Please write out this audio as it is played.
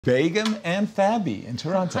Begim and Fabi in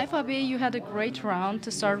Toronto. Hi Fabi, you had a great round to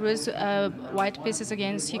start with, white pieces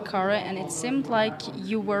against Hikaru, and it seemed like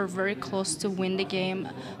you were very close to win the game.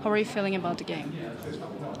 How are you feeling about the game?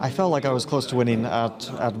 I felt like I was close to winning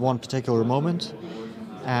at one particular moment,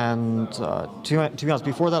 and to be honest,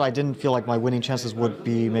 before that I didn't feel like my winning chances would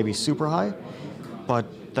be maybe super high,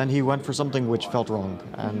 but then he went for something which felt wrong,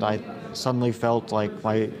 and I suddenly felt like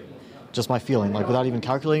my feeling, like without even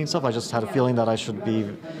calculating stuff, I just had a feeling that I should be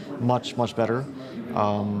much better.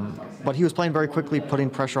 But he was playing very quickly, putting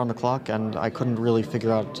pressure on the clock, and I couldn't really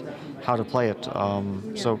figure out how to play it.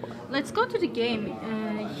 So let's go to the game.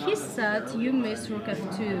 He said you missed Rook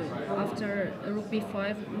F2 after Rook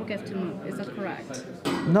B5, Rook F2. Is that correct?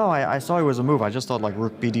 No, I saw it was a move. I just thought like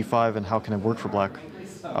Rook BD5 and how can it work for black?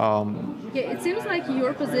 Yeah, it seems like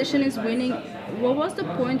your position is winning. What was the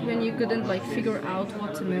point when you couldn't figure out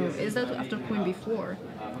what to move? Is that after Queen B4?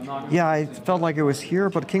 Yeah, I felt like it was here,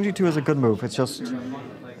 but King G2 is a good move. It's just,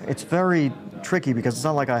 it's very tricky because it's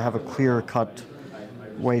not like I have a clear-cut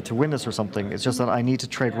way to win this or something. It's just that I need to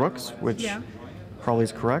trade rooks, which probably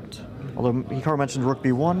is correct. Although Hikaru mentioned Rook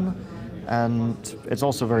B1, and it's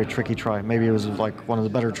also a very tricky try. Maybe it was like one of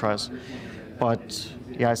the better tries. But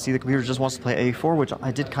yeah, I see the computer just wants to play A4, which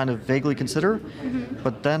I did kind of vaguely consider.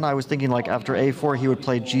 But then I was thinking like after A4 he would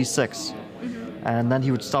play G6, and then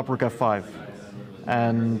he would stop Rook F5.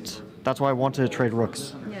 And that's why I wanted to trade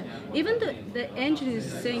rooks. Yeah, even the engine is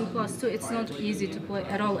saying +2. It's not easy to play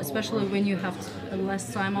at all, especially when you have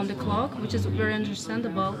less time on the clock, which is very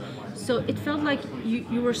understandable. So it felt like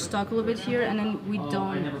you were stuck a little bit here, and then we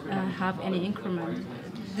don't have any increment.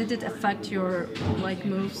 Did it affect your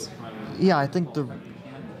moves? Yeah, I think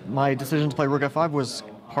my decision to play Rook F5 was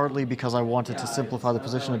partly because I wanted to simplify the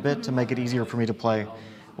position a bit to make it easier for me to play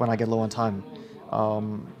when I get low on time.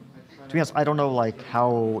 To be honest, I don't know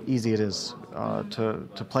how easy it is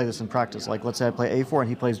to play this in practice. Like, let's say I play A4 and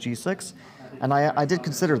he plays G6, and I did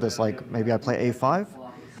consider this, like maybe I play A5,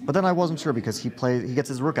 but then I wasn't sure because he gets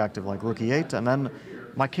his rook active, like Rook E8, and then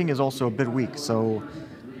my king is also a bit weak. So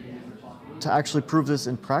to actually prove this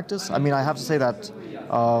in practice, I mean, I have to say that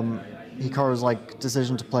Hikaru's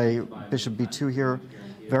decision to play Bishop B2 here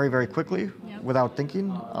very quickly without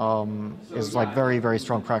thinking is very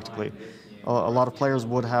strong practically. A lot of players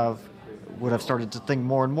would have started to think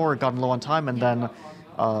more and more, gotten low on time, and then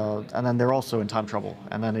they're also in time trouble,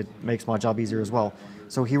 and then it makes my job easier as well.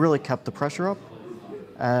 So he really kept the pressure up,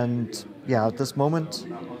 and yeah, at this moment,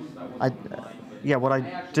 what I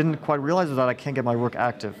didn't quite realize is that I can't get my rook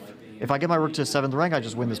active. If I get my rook to 7th rank, I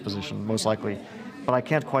just win this position most likely, but I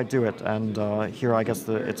can't quite do it, and here I guess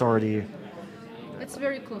it's already. It's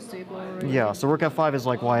very close to equal already. Yeah, so Rook F5 is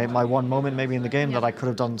my one moment maybe in the game that I could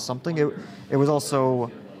have done something. It was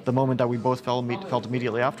also the moment that we both felt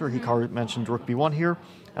immediately after. Hikaru mentioned Rook B1 here,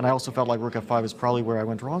 and I also felt like Rook F5 is probably where I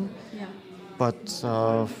went wrong. Yeah. But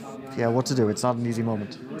yeah, what to do? It's not an easy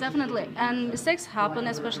moment. Definitely, and mistakes happen,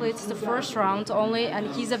 especially it's the first round only, and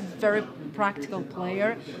he's a very practical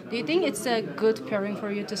player. Do you think it's a good pairing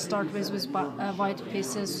for you to start with white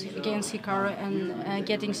pieces against Hikaru, and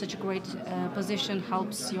getting such a great position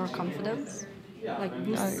helps your confidence?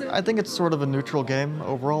 I think it's sort of a neutral game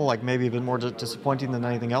overall, maybe a bit more disappointing than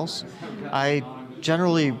anything else. I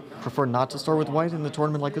generally prefer not to start with white in the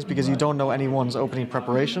tournament like this because you don't know anyone's opening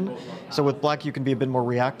preparation. So with black you can be a bit more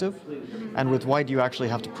reactive, and with white you actually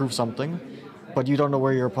have to prove something, but you don't know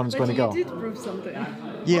where your opponent's going to go. But you did prove something.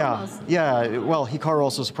 Yeah. Well, Hikaru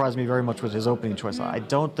also surprised me very much with his opening choice. I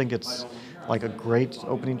don't think it's a great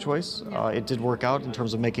opening choice. It did work out in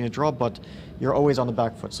terms of making a draw, but you're always on the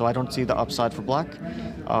back foot, so I don't see the upside for black.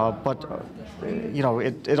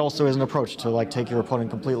 It also is an approach to take your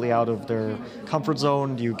opponent completely out of their comfort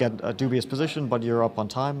zone. You get a dubious position, but you're up on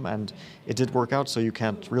time, and it did work out, so you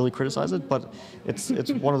can't really criticize it. But it's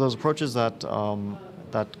one of those approaches that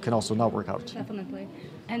can also not work out. Definitely.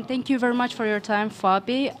 And thank you very much for your time,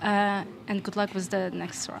 Fabi, and good luck with the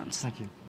next rounds. Thank you.